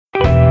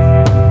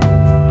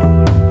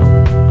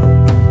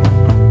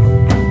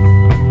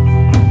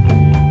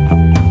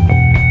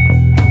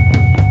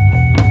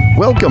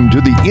Welcome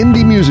to the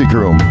Indie Music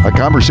Room, a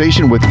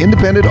conversation with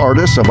independent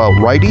artists about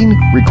writing,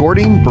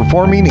 recording,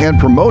 performing, and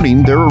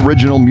promoting their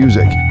original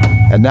music.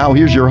 And now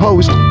here's your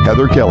host,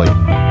 Heather Kelly.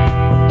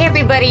 Hey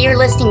everybody, you're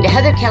listening to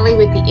Heather Kelly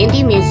with the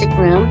Indie Music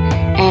Room,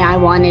 and I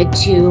wanted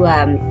to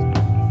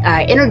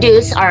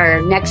introduce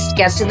our next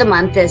guest of the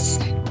month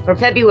for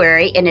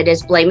February, and it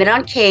is Blame It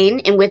on Kane.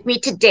 And with me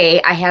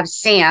today, I have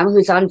Sam,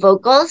 who's on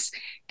vocals,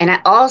 and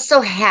I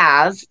also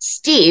have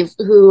Steve,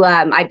 who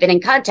I've been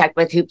in contact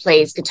with, who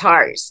plays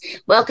guitars.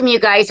 Welcome, you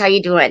guys. How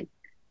you doing?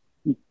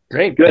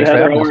 Great. Good,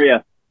 Heather. How are you?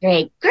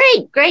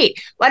 Great.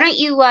 Why don't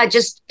you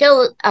just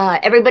fill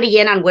everybody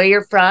in on where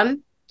you're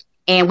from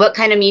and what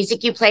kind of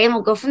music you play, and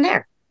we'll go from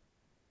there.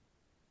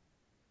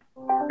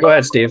 Go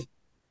ahead, Steve.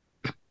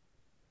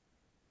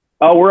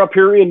 We're up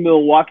here in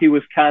Milwaukee,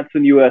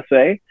 Wisconsin,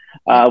 USA.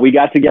 We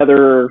got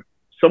together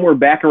somewhere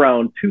back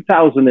around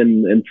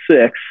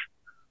 2006.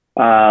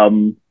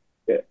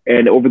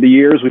 And over the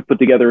years, we've put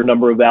together a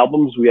number of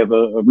albums. We have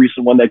a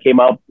recent one that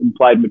came out,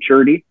 Implied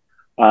Maturity,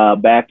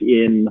 back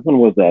in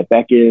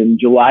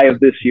July of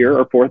this year,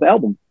 our fourth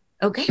album.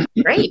 Okay,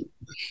 great.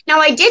 Now,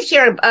 I did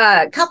hear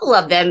a couple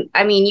of them.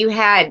 I mean, you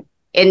had,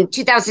 in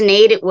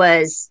 2008, it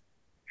was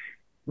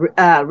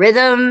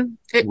Rhythm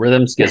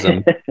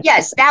Schism.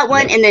 Yes, that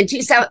one. And then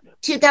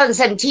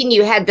 2017,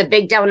 you had the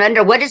Big Down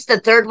Under. What is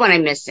the third one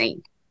I'm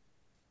missing?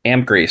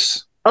 Amp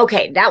Grease.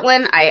 Okay, that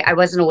one I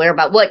wasn't aware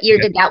about. What year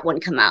did that one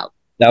come out?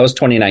 That was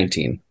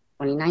 2019.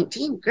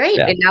 2019, great.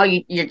 Yeah. And now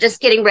you're just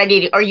getting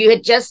ready to, or you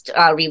had just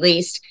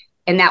released,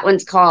 and that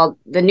one's called,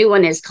 the new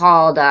one is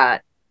called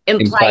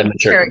Implied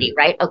Maturity,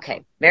 right?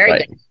 Okay, very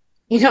good.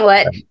 You know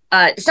what?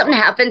 Something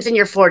happens in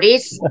your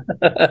 40s.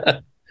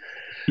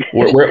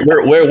 we're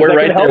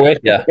right there with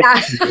you.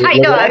 I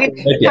know.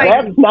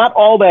 That's not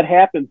all that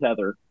happens,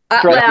 Heather.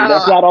 Trust me,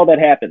 that's not all that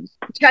happens.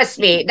 Trust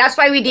me. That's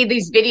why we do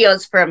these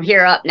videos from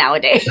here up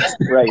nowadays.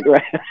 Right.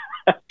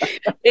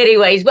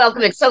 Anyways,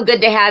 welcome. It's so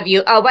good to have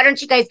you. Why don't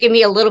you guys give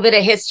me a little bit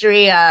of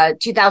history,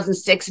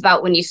 2006,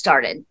 about when you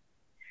started?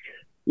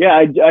 Yeah,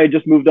 I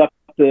just moved up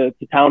to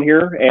town here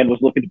and was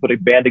looking to put a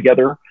band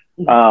together.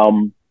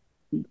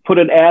 Put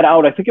an ad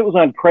out, I think it was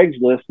on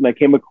Craigslist, and I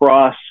came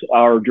across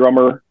our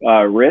drummer,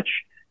 Rich,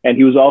 and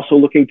he was also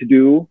looking to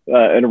do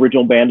an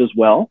original band as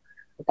well.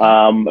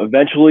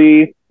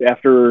 Eventually,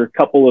 after a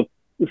couple of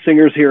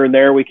singers here and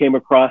there, we came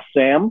across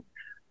Sam,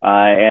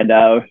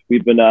 and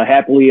we've been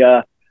happily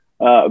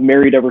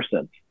married ever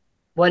since.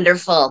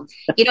 Wonderful.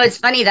 You know, it's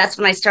funny. That's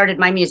when I started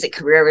my music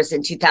career, was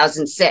in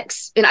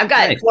 2006. And I've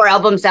got 4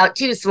 albums out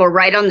too, so we're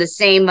right on the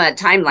same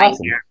timeline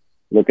here.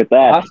 Look at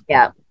that. Awesome.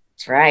 Yeah,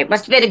 that's right.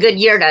 Must have been a good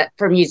year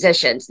for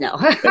musicians. No.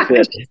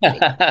 That's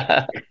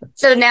it.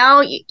 So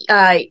now,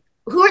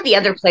 who are the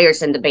other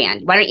players in the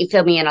band? Why don't you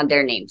fill me in on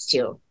their names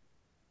too?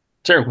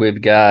 Sure.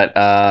 We've got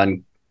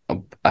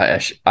I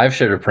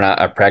should have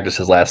practiced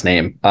his last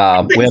name. We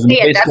have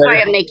that's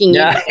why I'm making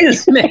you.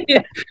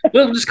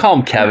 We'll just call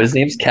him Kevin. His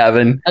name's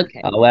Kevin.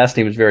 Okay. Last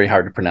name is very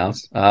hard to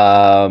pronounce.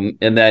 And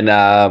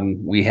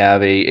then we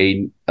have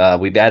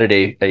we've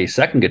added a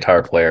second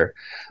guitar player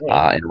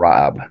in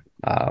Rob.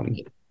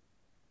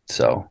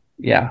 So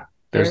yeah,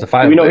 there's the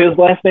 5. Do we know his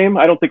last name?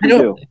 I don't think we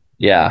do.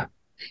 Yeah.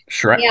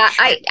 Sure. Yeah,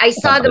 I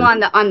saw them on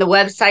the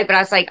website, but I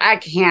was like, I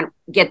can't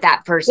get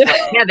that first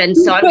Kevin,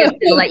 so I'm just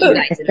gonna let you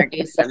guys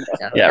introduce them.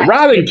 So, yeah,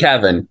 Rob and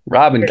Kevin.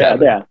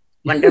 Yeah.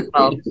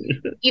 Wonderful.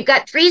 You've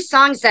got 3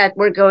 songs that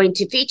we're going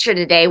to feature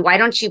today. Why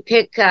don't you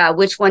pick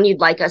which one you'd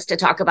like us to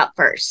talk about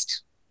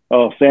first?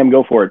 Oh, Sam,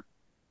 go for it.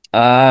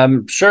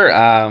 Sure.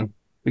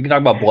 We can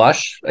talk about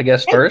Blush, I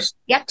guess, first.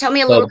 Yeah, tell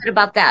me a little bit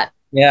about that.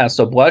 Yeah,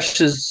 so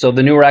Blush is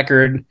the new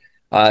record.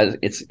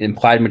 It's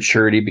Implied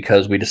Maturity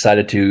because we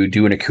decided to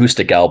do an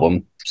acoustic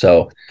album.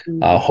 So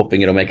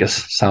hoping it'll make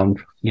us sound,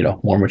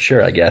 more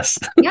mature, I guess.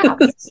 Yeah.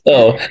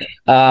 So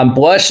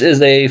Blush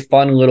is a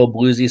fun little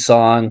bluesy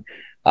song.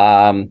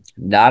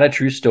 Not a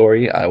true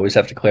story. I always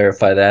have to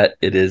clarify that.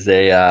 It is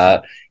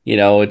it's in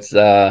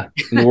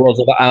the world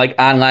of like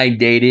online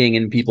dating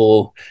and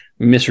people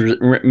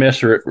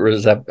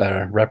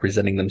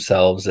misrepresenting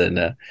themselves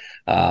and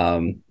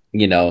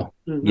you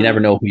never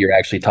know who you're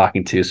actually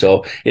talking to.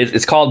 So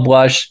it's called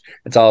Blush.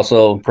 It's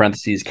also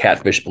parentheses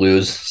Catfish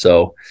Blues.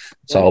 So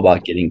it's all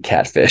about getting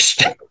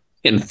catfished.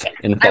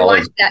 I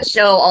watch that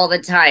show all the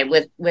time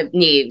with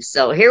Neve.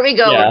 So here we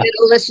go. Yeah. We're going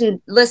to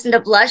listen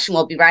to Blush, and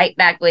we'll be right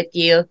back with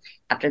you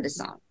after the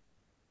song.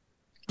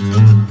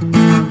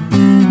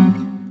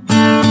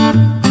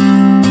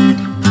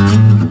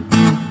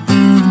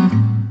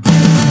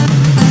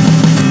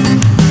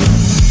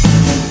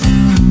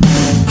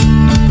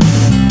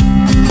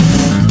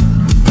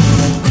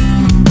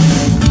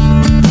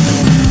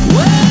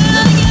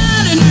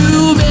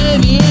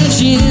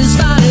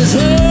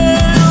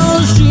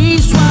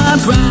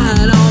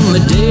 Right on my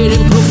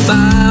dating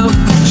profile.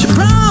 She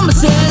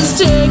promises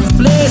to take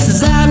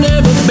places I've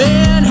never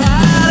been.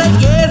 How to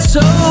get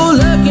so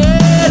lucky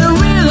to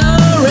reel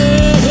her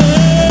in.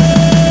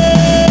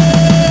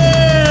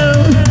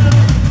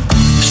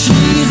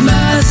 She's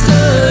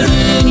mastered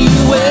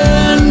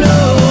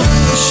innuendo.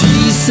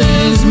 She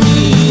sends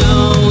me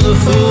on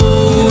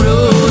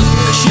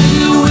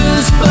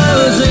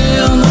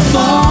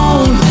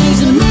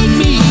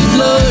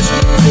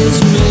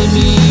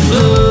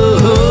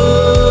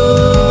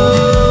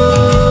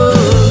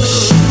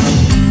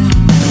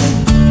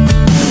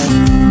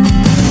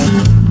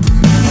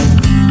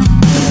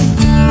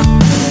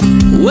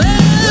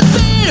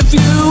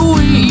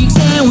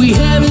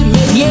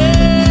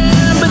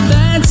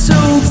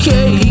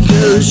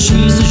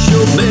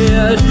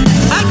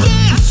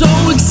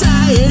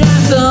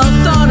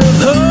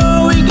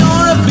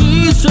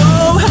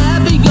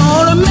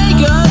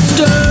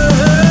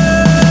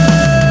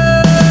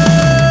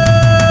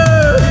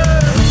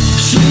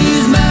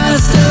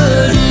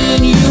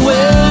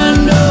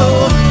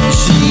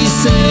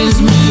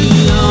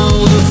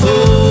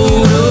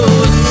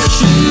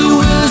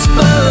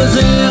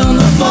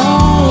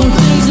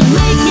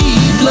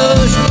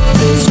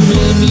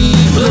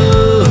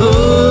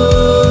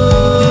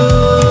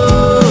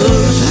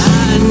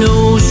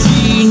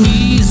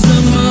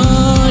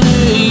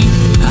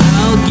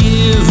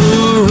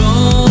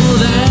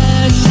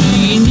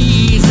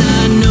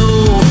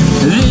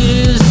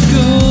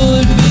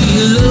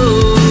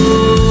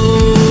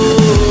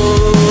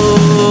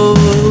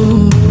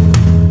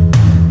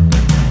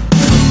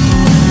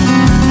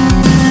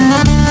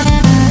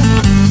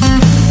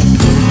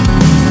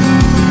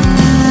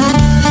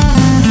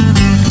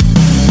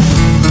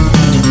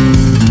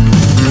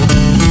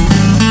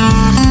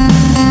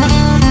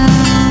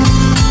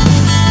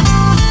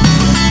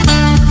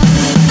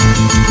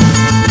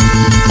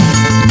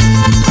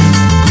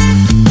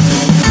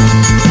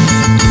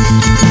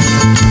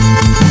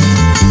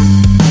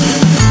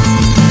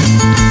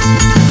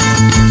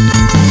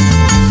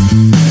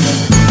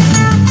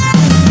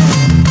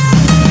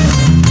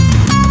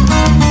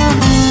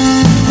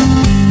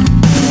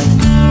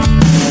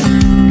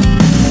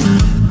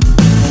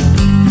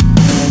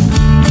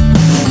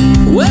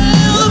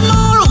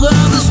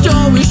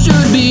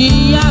should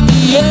be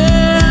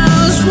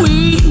obvious.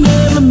 We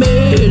never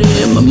made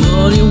it, my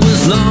money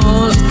was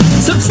lost.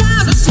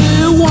 Sometimes I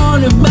still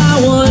wonder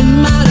about what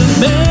might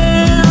have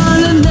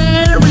been, and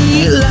then I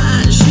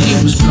realized she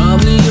was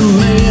probably a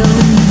man.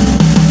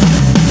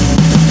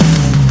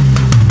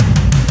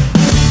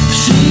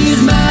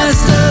 She's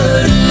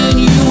mastered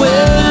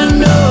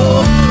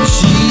innuendo.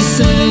 She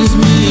sends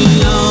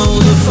me all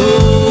the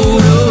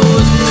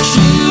photos.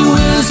 She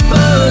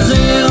whispers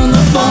in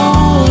the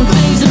phone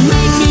things that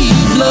make me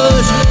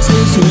blush,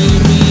 things that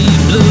make me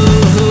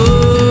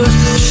blush.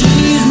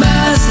 She's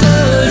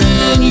mastered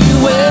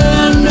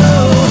innuendo.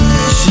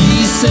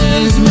 She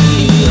sends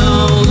me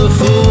all the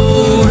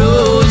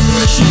photos.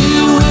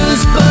 She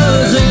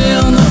whispers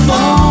in the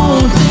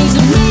phone things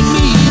that make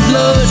me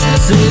blush,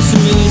 things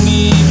that make me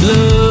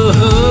blush.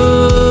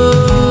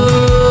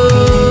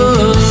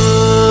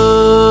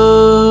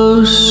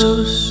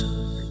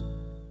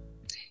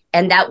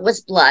 And that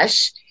was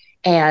Blush.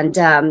 And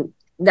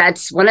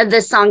that's one of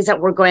the songs that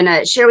we're going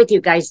to share with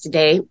you guys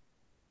today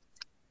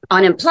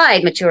on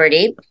Implied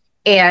Maturity.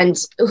 And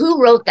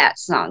who wrote that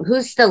song?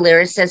 Who's the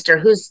lyricist, or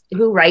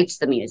who writes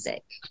the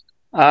music?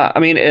 I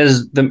mean,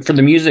 for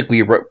the music,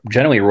 we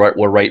generally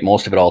will write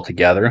most of it all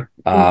together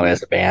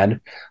as a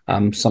band.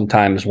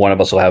 Sometimes one of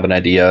us will have an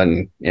idea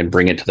and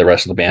bring it to the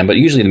rest of the band, but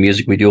usually the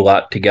music we do a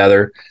lot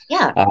together.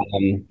 Yeah.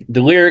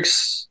 The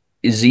lyrics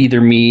is either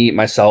me,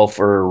 myself,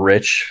 or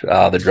Rich,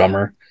 the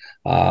drummer.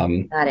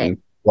 Got it.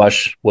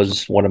 Blush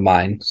was one of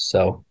mine.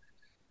 So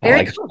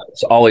Very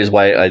it's always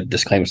why I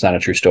disclaim it's not a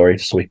true story,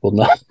 so people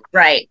know.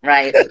 Right.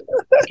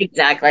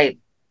 Exactly.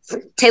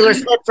 Taylor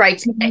Swift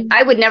writes,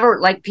 I would never,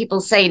 like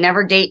people say,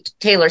 never date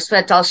Taylor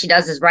Swift. All she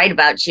does is write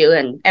about you,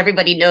 and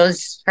everybody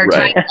knows her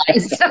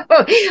timeline. So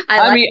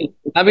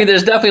I mean,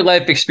 there's definitely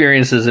life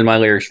experiences in my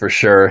lyrics for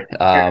sure.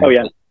 Oh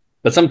yeah.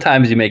 But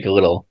sometimes you make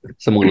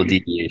some little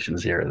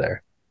deviations here or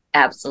there.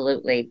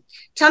 Absolutely.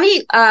 Tell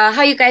me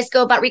how you guys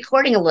go about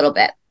recording a little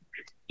bit.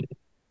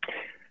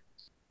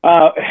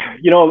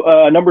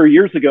 A number of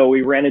years ago,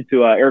 we ran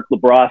into Eric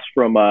LaBrosse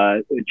from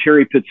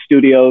Cherry Pit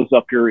Studios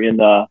up here in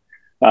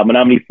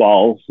Menominee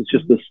Falls. It's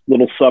just this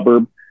little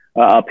suburb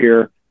up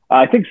here.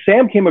 I think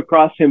Sam came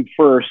across him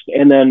first,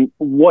 and then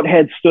what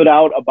had stood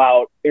out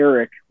about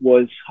Eric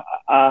was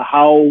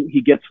how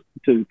he gets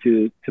to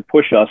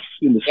push us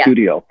in the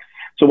studio.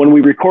 So when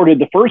we recorded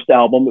the first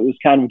album, it was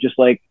kind of just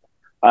like,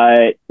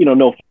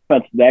 no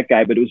offense to that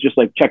guy, but it was just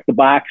like check the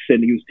box,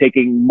 and he was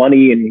taking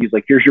money and he's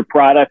like, here's your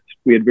product.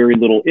 We had very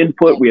little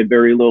input. We had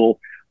very little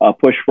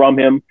push from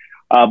him.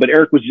 But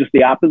Eric was just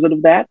the opposite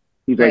of that.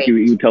 He's like, he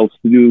would tell us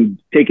to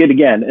take it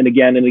again and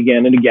again and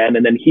again and again.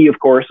 And then he, of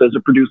course, as a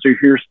producer,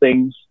 hears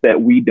things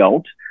that we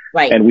don't.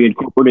 Right. And we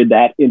incorporated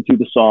that into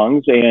the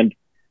songs. And,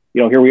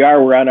 here we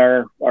are. We're on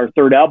our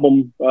third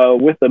album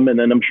with them. And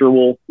then I'm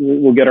sure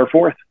we'll get our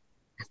fourth.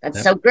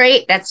 That's so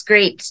great. That's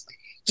great.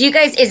 Do you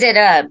guys, is it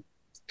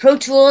Pro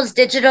Tools,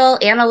 digital,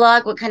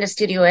 analog? What kind of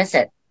studio is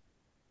it?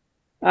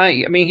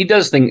 I mean, he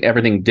does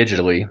everything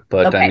digitally,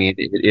 but I mean,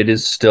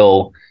 it's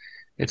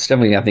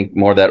definitely, I think,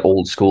 more that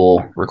old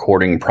school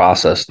recording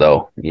process,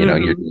 though.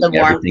 You're the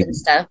warmth and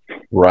stuff.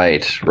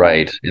 Right.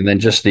 And then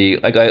just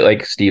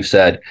like Steve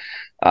said,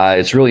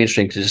 it's really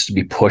interesting to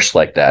be pushed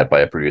like that by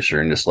a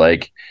producer, and just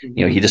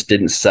he just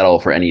didn't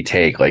settle for any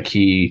take. Like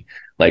he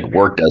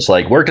worked us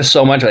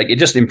so much, it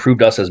just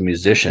improved us as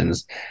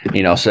musicians,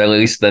 so at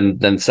least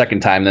then second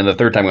time, then the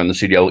third time we were in the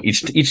studio,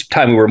 each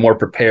time we were more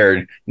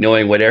prepared,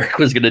 knowing what Eric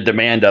was going to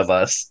demand of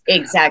us.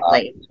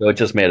 Exactly. So it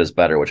just made us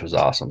better, which was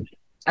awesome.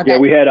 Okay. Yeah,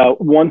 we had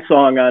one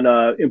song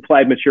on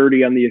Implied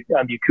Maturity on the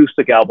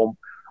acoustic album.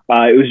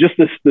 It was just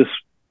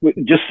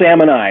just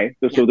Sam and I.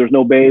 So there's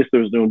no bass,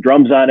 there's no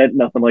drums on it,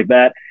 nothing like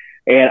that.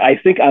 And I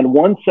think on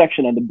one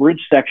section, on the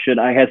bridge section,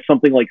 I had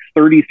something like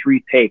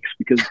 33 takes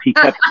because he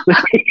kept,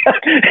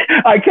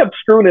 I kept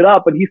screwing it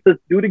up, and he says,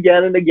 do it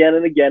again and again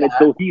and again. And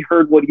so he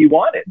heard what he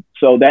wanted.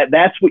 So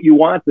that's what you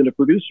want in a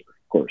producer,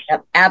 of course.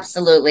 Yep,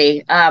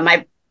 absolutely.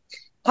 My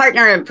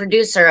partner and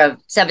producer of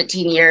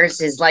 17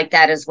 years is like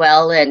that as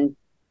well. And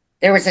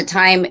there was a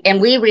time, and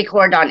we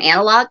record on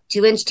analog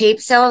 2-inch tape.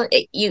 So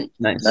you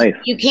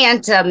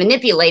can't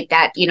manipulate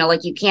that,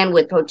 like you can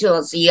with Pro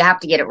Tools. So you have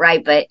to get it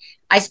right. But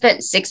I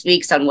spent 6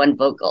 weeks on one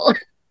vocal.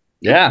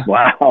 Yeah.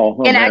 Wow.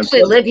 Oh, and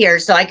actually live here,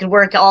 so I could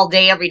work all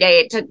day, every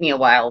day. It took me a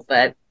while,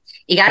 but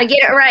you got to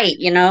get it right,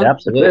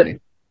 Absolutely.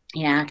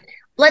 Yeah.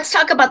 Let's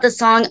talk about the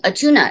song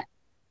Atuna.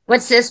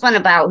 What's this one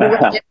about? Who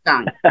wrote this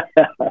song?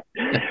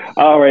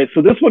 All right.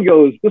 So this one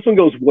goes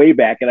way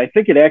back, and I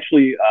think it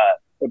actually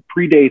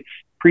predates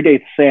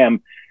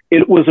Sam.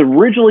 It was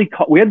originally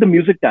called, we had the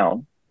music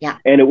down. Yeah.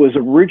 And it was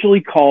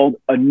originally called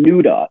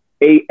Anuta,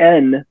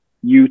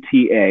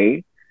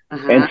 Anuta.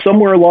 And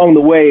somewhere along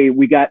the way,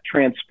 we got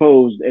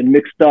transposed and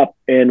mixed up,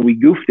 and we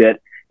goofed it,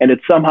 and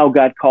it somehow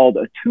got called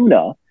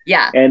Atuna.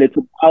 Yeah. And it's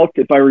about,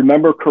 if I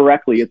remember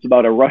correctly, it's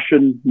about a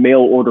Russian mail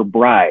order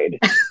bride.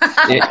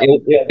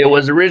 It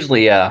was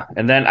originally, yeah.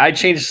 And then I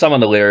changed some of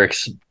the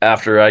lyrics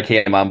after I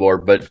came on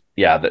board. But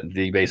yeah,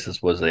 the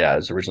basis was, yeah, it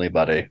was originally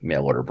about a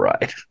mail order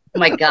bride. Oh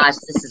my gosh,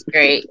 this is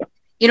great.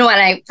 You know, when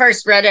I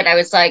first read it, I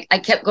was like, I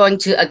kept going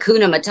to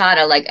Akuna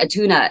Matata, like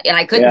Atuna, and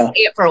I couldn't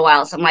say it for a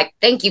while. So I'm like,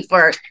 thank you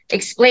for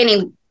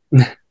explaining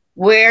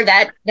where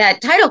that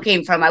title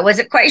came from. I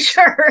wasn't quite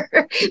sure.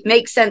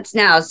 Makes sense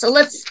now. So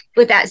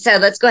with that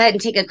said, let's go ahead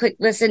and take a quick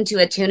listen to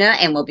Atuna,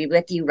 and we'll be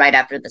with you right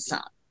after the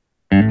song.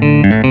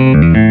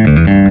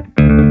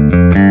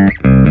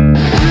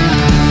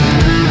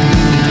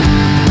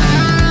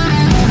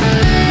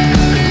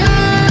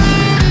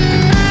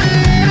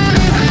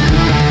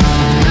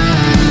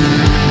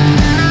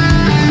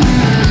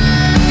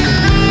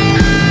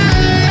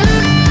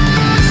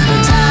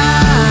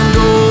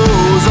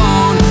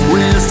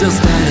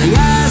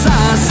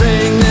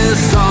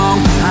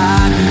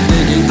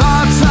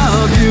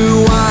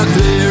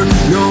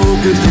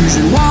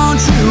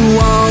 Won't you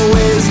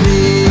always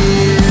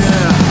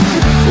near?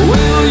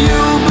 Will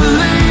you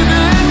believe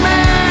in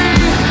me?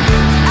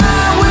 I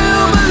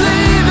will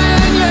believe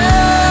in you.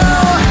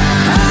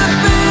 I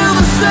feel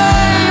the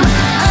same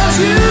as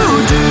you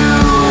do.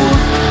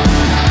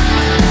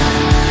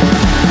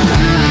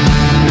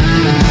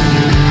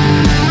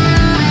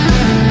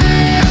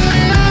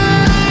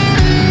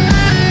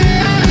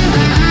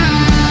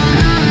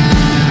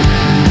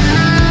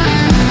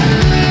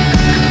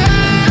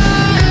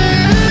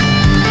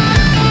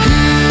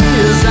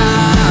 Here's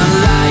our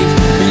life,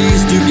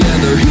 pieced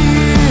together.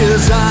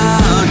 Here's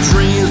our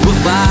dreams, we'll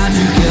fly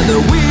together.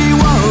 We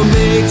were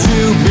made to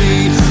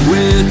be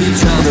with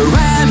each other,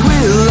 and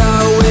we'll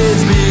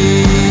always be.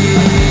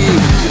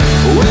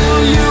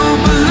 Will you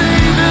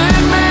believe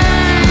in me?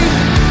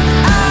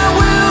 I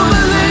will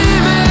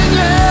believe in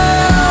you.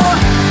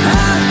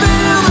 I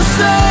feel the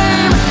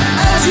same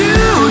as you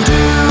do.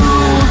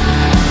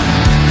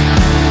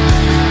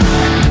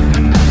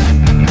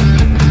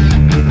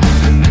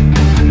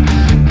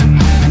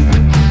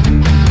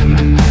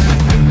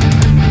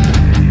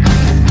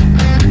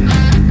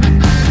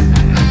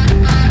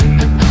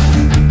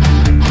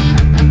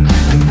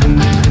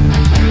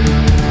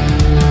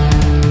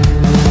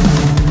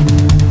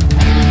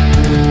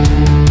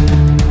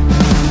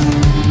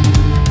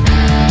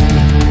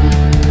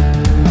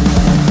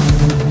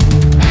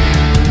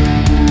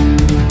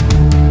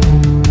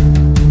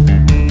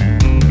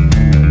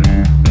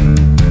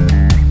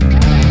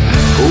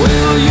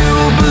 Will you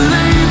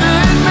believe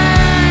in me?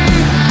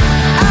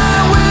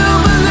 I will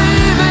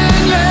believe in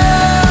you.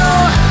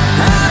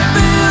 I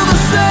feel the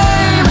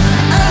same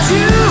as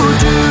you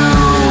do.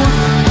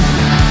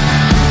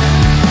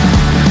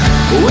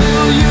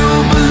 Will you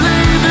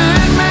believe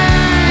in me?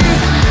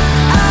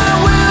 I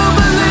will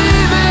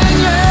believe in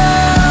you.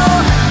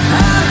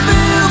 I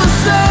feel the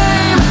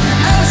same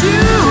as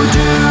you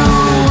do.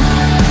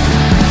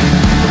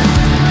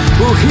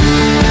 Well,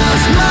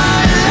 here's my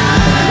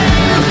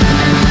life.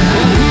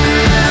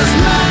 Here's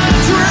my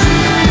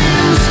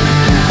dreams.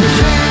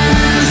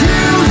 Can't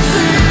you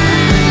see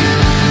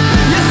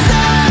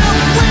yourself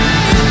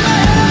with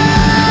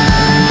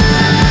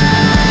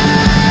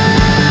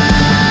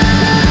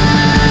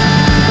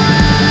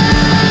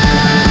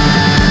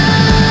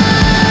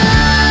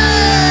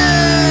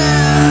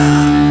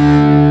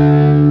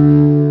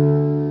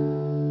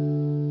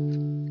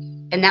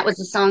And that was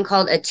a song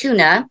called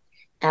Atuna.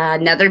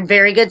 Another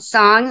very good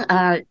song.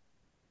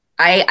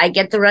 I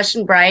get the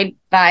Russian bride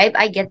vibe.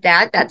 I get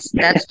that. That's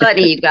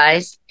funny, you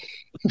guys.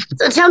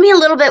 So tell me a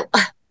little bit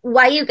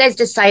why you guys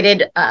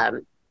decided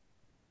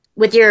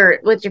with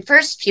your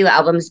first few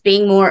albums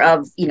being more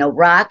of, you know,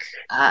 rock.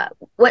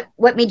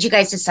 What made you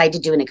guys decide to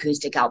do an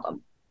acoustic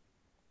album?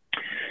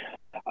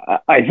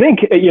 I think,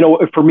 you know,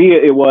 for me,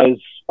 it was,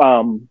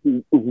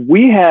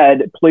 we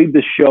had played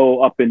this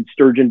show up in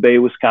Sturgeon Bay,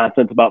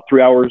 Wisconsin. It's about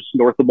 3 hours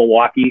north of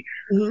Milwaukee.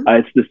 Mm-hmm.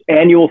 It's this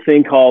annual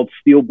thing called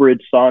Steel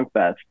Bridge Song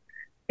Fest.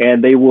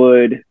 And they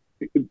would,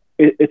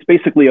 it's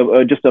basically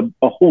just a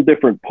whole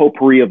different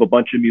potpourri of a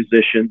bunch of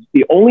musicians.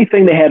 The only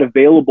thing they had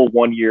available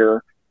one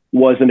year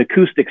was an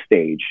acoustic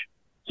stage.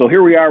 So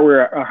here we are,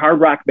 we're a hard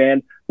rock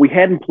band. We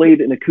hadn't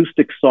played an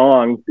acoustic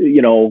song,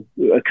 you know,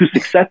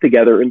 acoustic set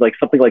together in like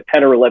something like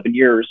 10 or 11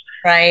 years.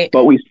 Right.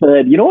 But we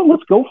said, you know what,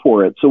 let's go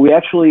for it. So we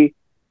actually,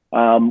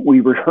 we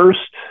rehearsed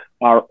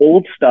our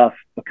old stuff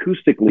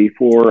acoustically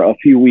for a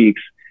few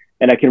weeks.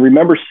 And I can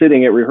remember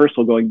sitting at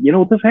rehearsal going, you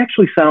know, this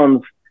actually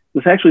sounds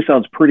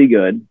pretty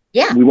good.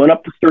 Yeah. We went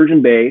up to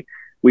Sturgeon Bay,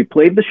 we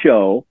played the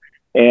show.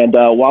 And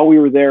while we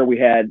were there, we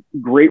had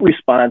great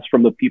response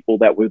from the people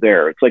that were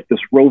there. It's like this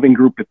roving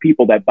group of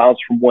people that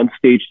bounced from one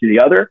stage to the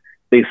other.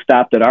 They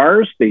stopped at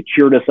ours. They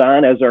cheered us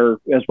on as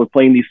we're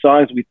playing these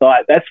songs. We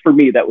thought, that's, for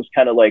me, that was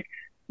kind of like,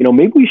 you know,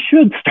 maybe we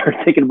should start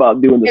thinking about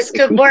doing this.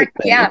 This could work.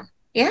 Thing. Yeah.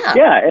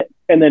 Yeah.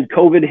 And then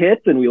COVID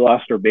hit and we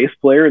lost our bass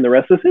player and the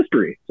rest is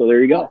history. So there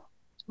you go.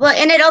 Well,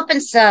 and it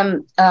opens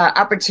some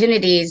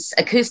opportunities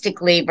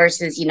acoustically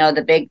versus, you know,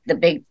 the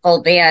big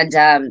full band.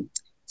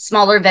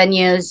 smaller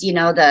venues, you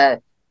know,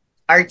 the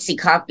artsy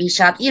coffee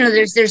shop. You know,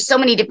 there's so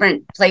many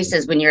different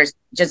places when you're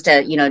just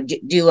a, you know,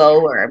 duo,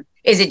 or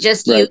is it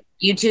just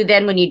you two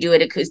then when you do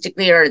it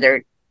acoustically, or are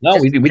there? No,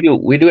 we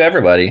do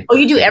everybody. Oh,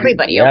 you do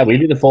everybody. Yeah, okay. we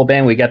do the full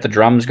band. We got the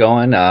drums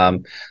going. I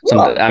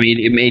mean,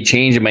 it may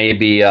change. It may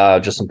be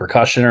just some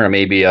percussion, or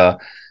maybe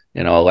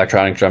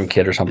electronic drum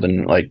kit or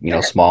something like, you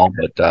know, small.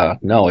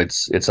 But no,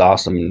 it's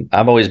awesome.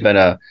 I've always been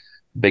a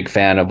big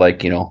fan of,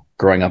 like, you know,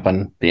 growing up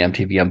on the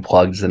MTV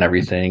Unplugged and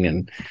everything,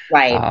 and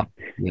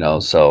you know,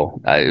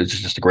 so it was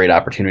just a great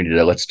opportunity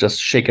to let's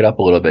just shake it up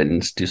a little bit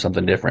and do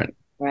something different.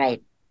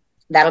 Right.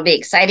 That'll be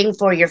exciting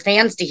for your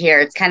fans to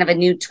hear. It's kind of a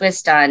new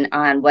twist on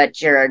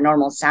what your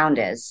normal sound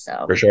is.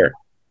 So for sure.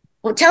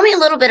 Well, tell me a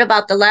little bit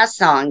about the last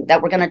song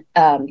that we're going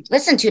to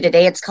listen to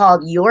today. It's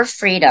called Your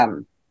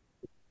Freedom.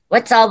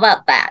 What's all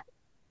about that?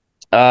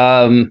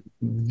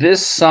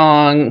 This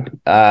song,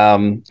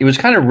 it was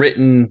kind of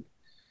written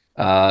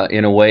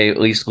in a way, at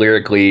least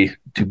lyrically,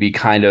 to be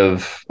kind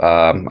of,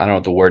 I don't know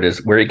what the word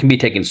is, where it can be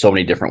taken so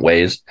many different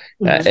ways.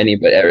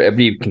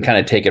 Everybody can kind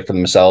of take it for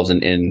themselves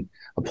and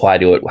apply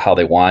to it how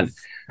they want.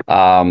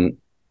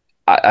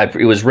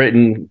 It was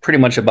written pretty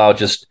much about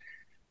just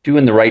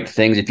doing the right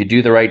things. If you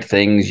do the right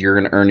things, you're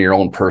going to earn your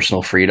own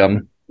personal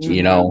freedom,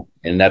 you know,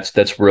 and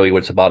that's really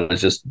what it's about,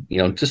 is just, you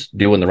know, just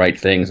doing the right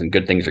things, and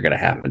good things are going to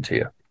happen to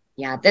you.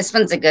 Yeah, this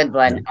one's a good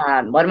one.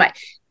 I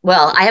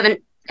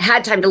haven't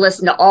had time to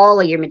listen to all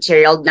of your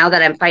material now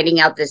that I'm finding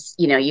out this,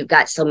 you know, you've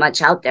got so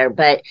much out there,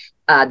 but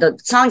the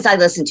songs I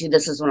listened to,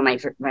 this is one of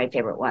my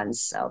favorite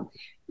ones. So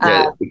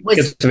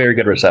it's a very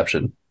good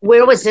reception.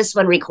 Where was this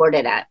one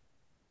recorded at?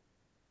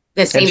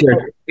 The same.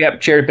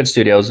 Cherry Pit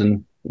Studios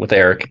and with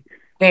Eric.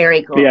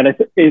 Very cool. Yeah, and I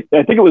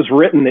think it was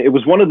written. It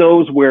was one of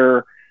those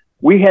where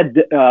we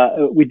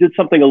did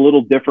something a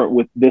little different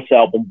with this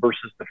album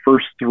versus the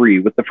first three.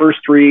 With the first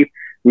three,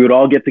 we would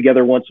all get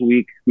together once a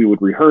week. We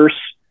would rehearse,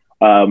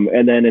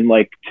 and then in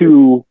like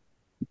 2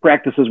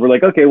 practices, we're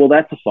like, okay, well,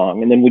 that's a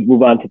song, and then we'd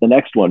move on to the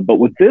next one. But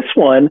with this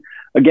one,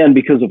 again,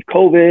 because of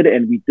COVID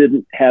and we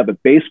didn't have a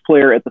bass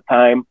player at the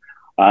time,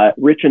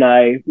 Rich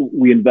and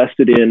we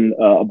invested in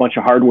a bunch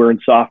of hardware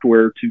and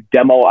software to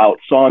demo out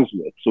songs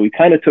with. So we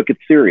kind of took it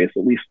serious,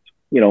 at least,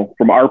 you know,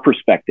 from our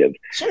perspective.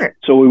 Sure.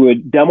 So we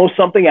would demo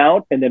something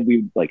out, and then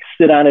we'd like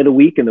sit on it a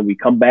week, and then we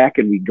come back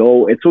and we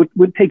go. And so it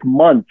would take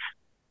months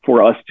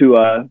for us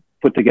to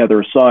put together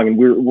a song. And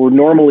we're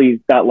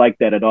normally not like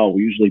that at all.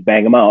 We usually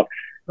bang them out.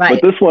 Right.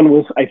 But this one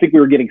was, I think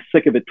we were getting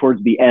sick of it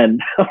towards the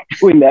end of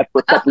doing that for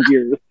a couple of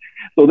years.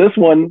 So this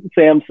one,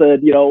 Sam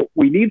said, you know,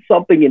 we need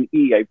something in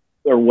E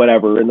or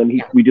whatever. And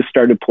then we just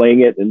started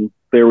playing it, and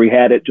there we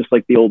had it, just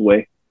like the old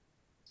way.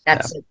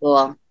 That's so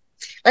cool.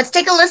 Let's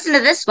take a listen to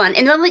this one.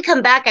 And when we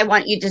come back, I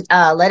want you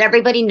to let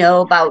everybody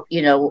know about,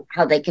 you know,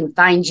 how they can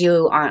find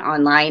you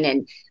online,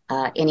 and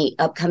any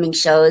upcoming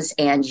shows.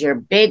 And your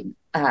big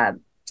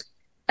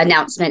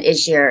announcement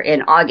is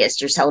in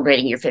August. You're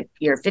celebrating your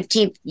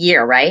 15th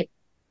year, right?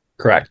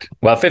 Correct.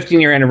 Well,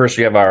 15-year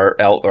anniversary of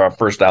our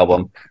first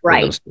album.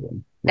 Right.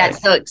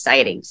 That's so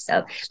exciting.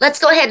 So let's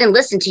go ahead and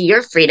listen to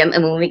Your Freedom.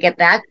 And when we get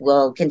back,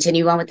 we'll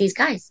continue on with these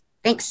guys.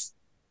 Thanks.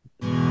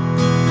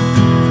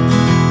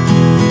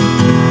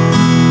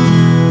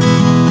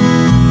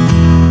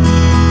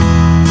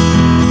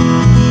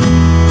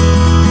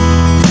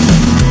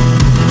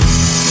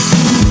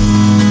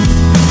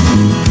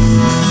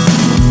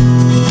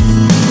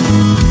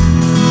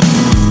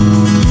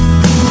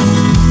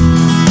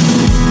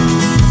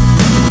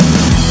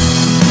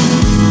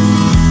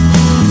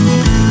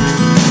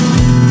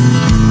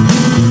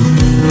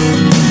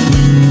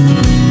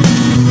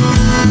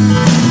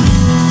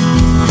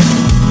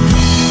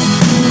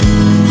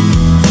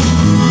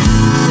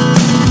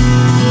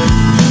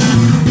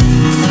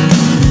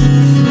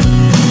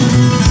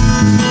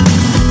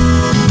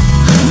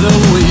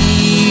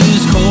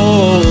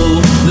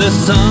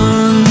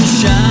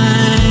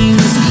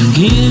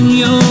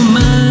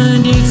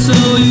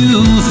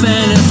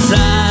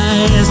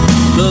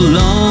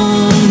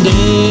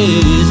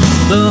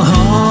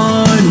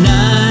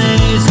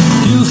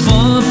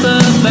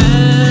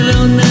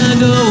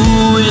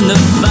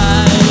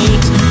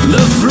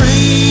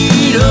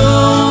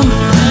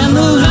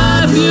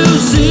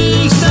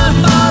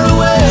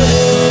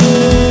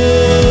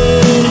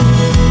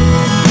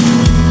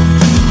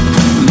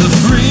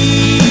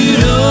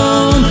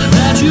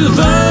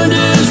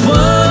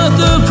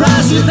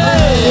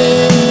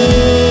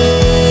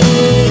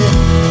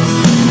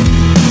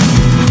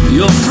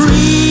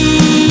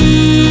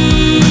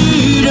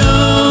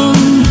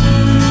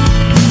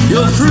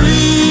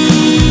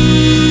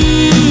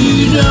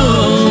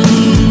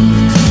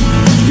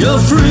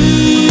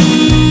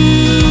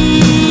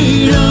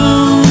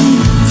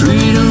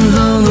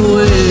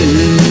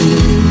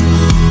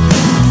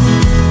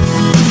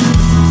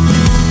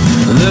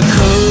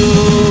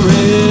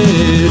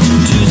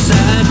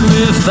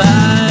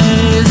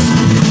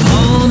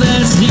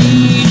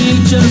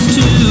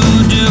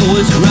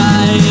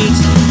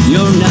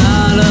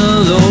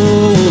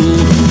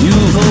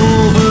 You've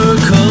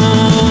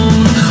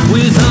overcome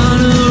with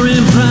honor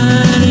and pride.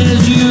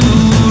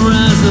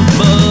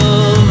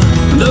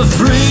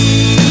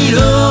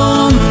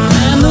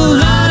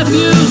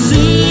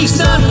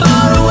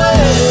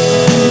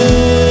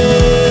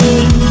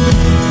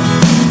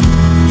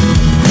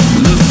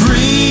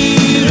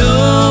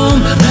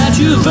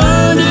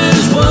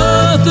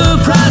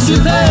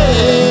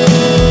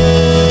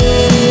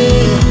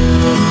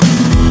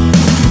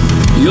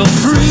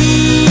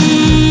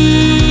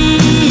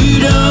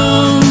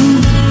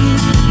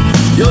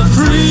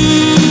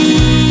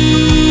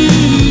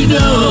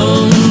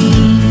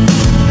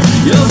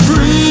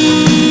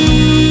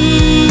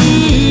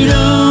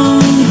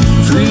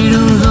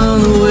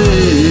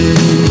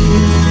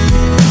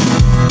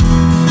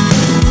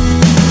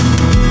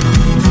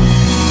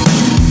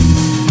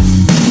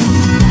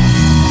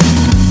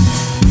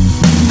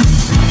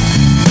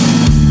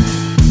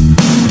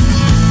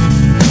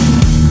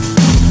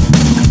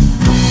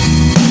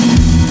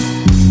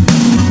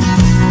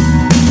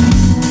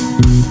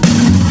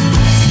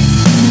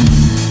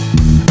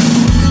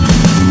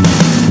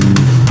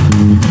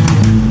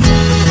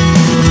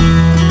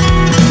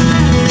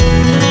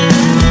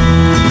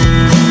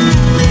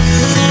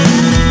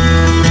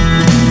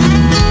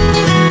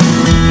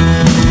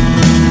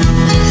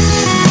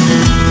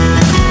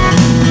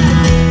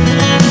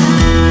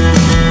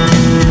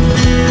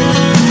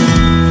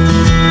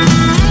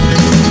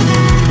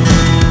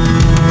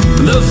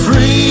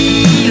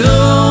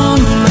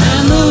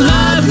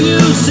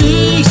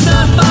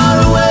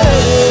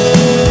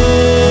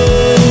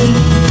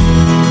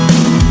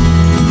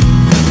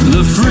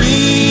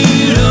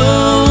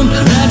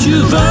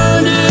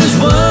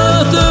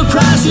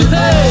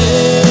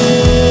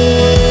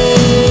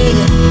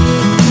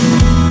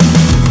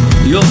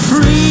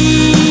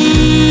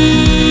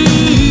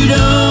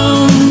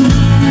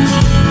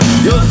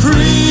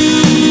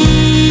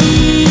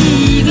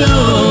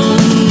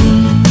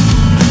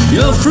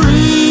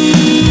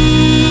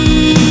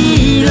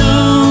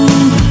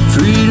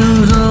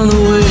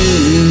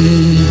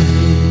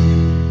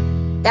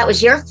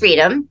 was Your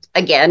Freedom.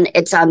 Again,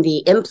 it's on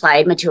the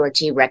Implied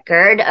Maturity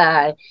record.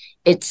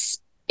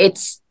 It's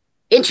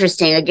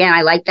interesting. Again,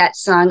 I like that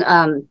song.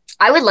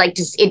 I would like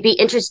to, it'd be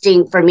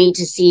interesting for me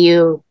to see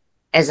you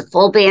as a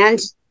full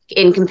band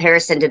in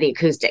comparison to the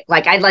acoustic.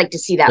 Like, I'd like to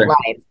see that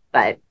live.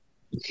 But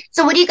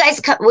so what do you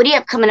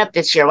have coming up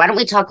this year? Why don't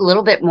we talk a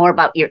little bit more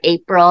about your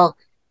April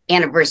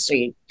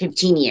anniversary,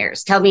 15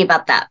 years? Tell me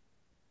about that.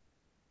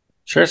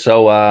 Sure.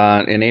 So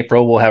in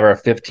April, we'll have our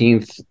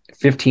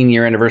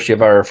 15-year anniversary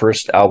of our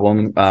first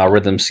album,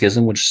 Rhythm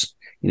Schism, which,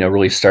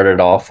 really started it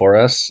all for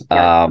us.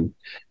 Yeah.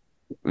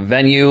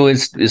 Venue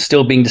is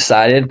still being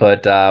decided,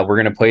 but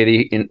we're going to play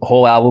the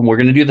whole album. We're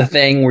going to do the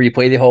thing where you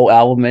play the whole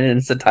album in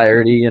its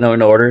entirety, in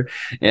order.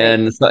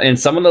 And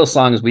some of those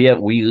songs we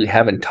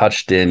haven't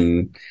touched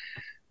in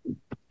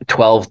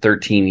 12,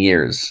 13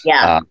 years.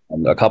 Yeah.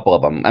 A couple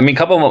of them.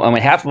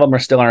 Half of them are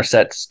still on our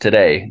sets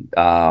today.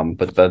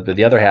 But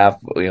the other half,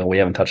 we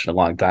haven't touched in a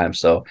long time.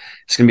 So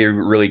it's going to be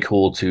really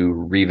cool to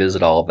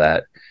revisit all of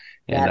that.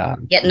 Yeah.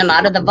 And getting them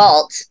out of the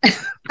vault.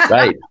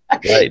 Right.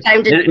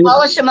 Time to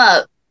polish them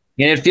up.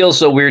 And it feels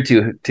so weird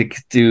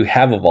to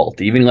have a vault.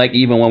 Even when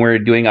we were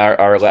doing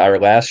our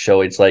last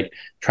show, it's like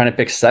trying to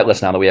pick set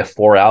lists now that we have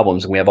 4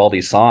 albums and we have all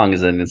these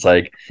songs, and it's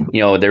like,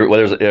 there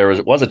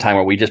was a time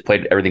where we just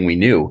played everything we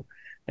knew.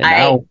 And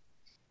now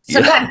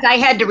sometimes I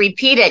had to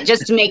repeat it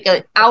just to make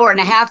an hour and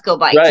a half go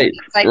by. Right.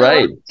 It's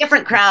like,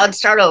 different crowd,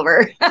 start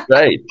over.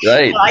 Right.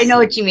 So I know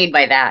what you mean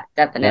by that.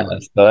 Definitely.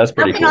 Yeah, so that's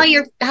pretty cool.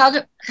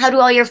 How do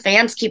all your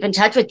fans keep in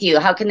touch with you?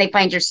 How can they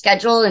find your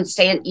schedule and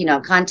stay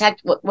in,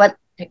 contact? What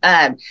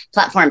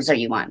platforms are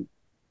you on?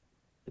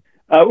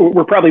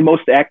 We're probably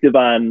most active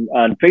on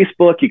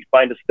Facebook. You can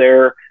find us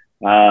there.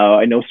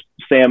 I know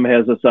Sam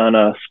has us on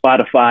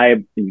Spotify,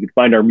 and you can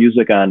find our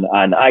music on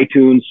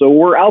iTunes. So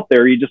we're out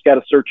there. You just got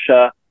to search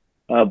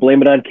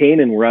Blame It on Kane,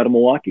 and we're out of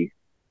Milwaukee.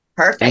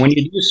 Perfect. And when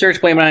you do search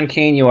Blame It on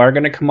Kane, you are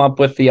going to come up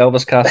with the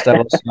Elvis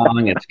Costello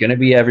song. It's going to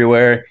be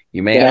everywhere.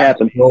 You may have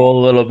to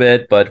roll a little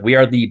bit, but we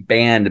are the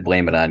band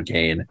Blame It on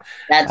Kane.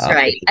 That's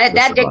right.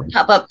 That did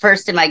pop up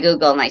first in my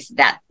Google, and I said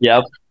that.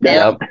 Yep.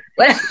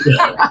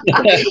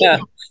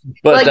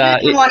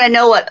 But you want to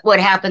know what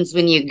happens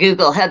when you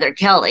Google Heather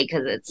Kelly,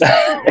 because it's.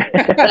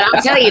 But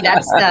I'll tell you,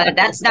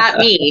 that's not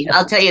me.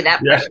 I'll tell you that.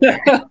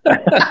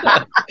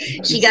 Yeah.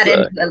 She got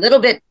into a little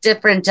bit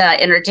different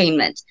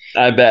entertainment.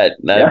 I bet.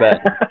 Yeah,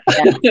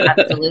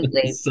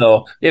 absolutely.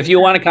 So if you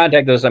want to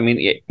contact us,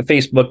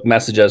 Facebook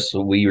message us.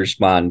 We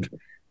respond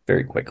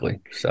very quickly.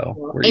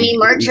 So any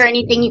merch or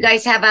anything you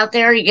guys have out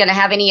there? Are you going to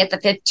have any at the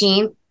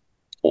 15th?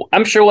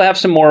 I'm sure we'll have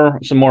some more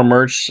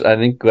merch. I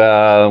think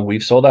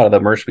we've sold out of the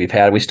merch we've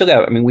had. We still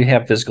got, we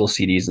have physical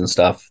CDs and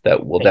stuff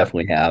that we'll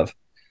definitely have.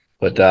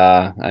 But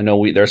I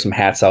know there's some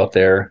hats out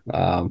there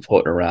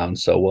floating around,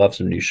 so we'll have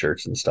some new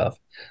shirts and stuff.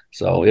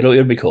 So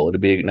it'll be cool. It'll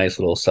be a nice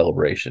little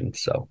celebration.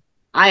 So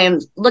I am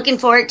looking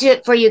forward to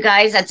it for you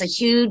guys. That's a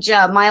huge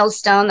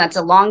milestone. That's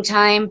a long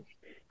time.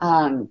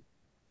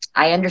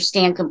 I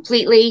understand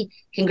completely.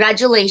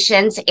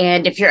 Congratulations.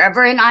 And if you're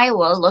ever in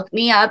Iowa, look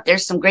me up.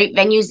 There's some great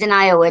venues in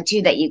Iowa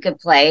too that you could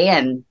play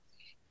and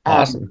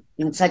awesome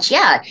and such.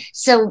 Yeah.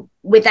 So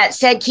with that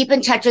said, keep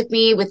in touch with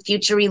me with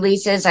future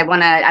releases. I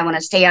want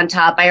to stay on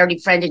top. I already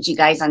friended you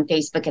guys on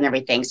Facebook and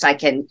everything, so I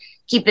can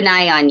keep an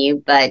eye on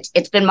you. But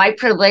it's been my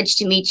privilege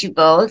to meet you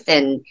both.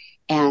 And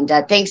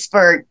thanks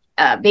for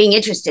being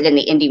interested in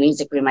the Indie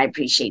Music Room. I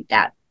appreciate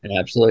that.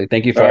 Absolutely.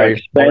 Thank you for all your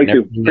support. Thank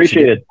you.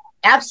 Appreciate it.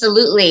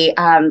 Absolutely.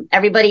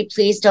 Everybody,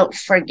 please don't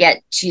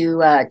forget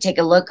to take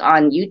a look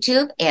on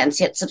YouTube and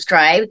hit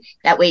subscribe.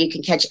 That way you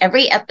can catch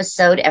every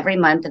episode every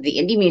month of the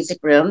Indie Music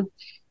Room.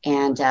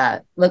 And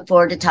look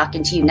forward to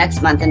talking to you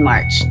next month in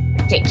March.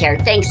 Take care.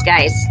 Thanks,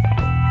 guys.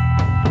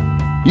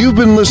 You've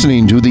been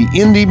listening to the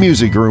Indie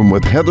Music Room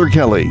with Heather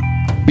Kelly.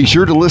 Be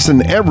sure to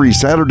listen every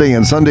Saturday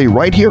and Sunday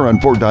right here on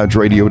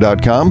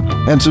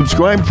FortDodgeRadio.com and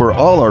subscribe for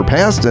all our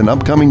past and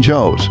upcoming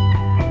shows.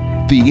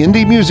 The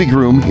Indie Music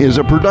Room is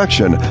a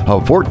production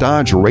of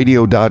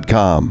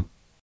FortDodgeRadio.com.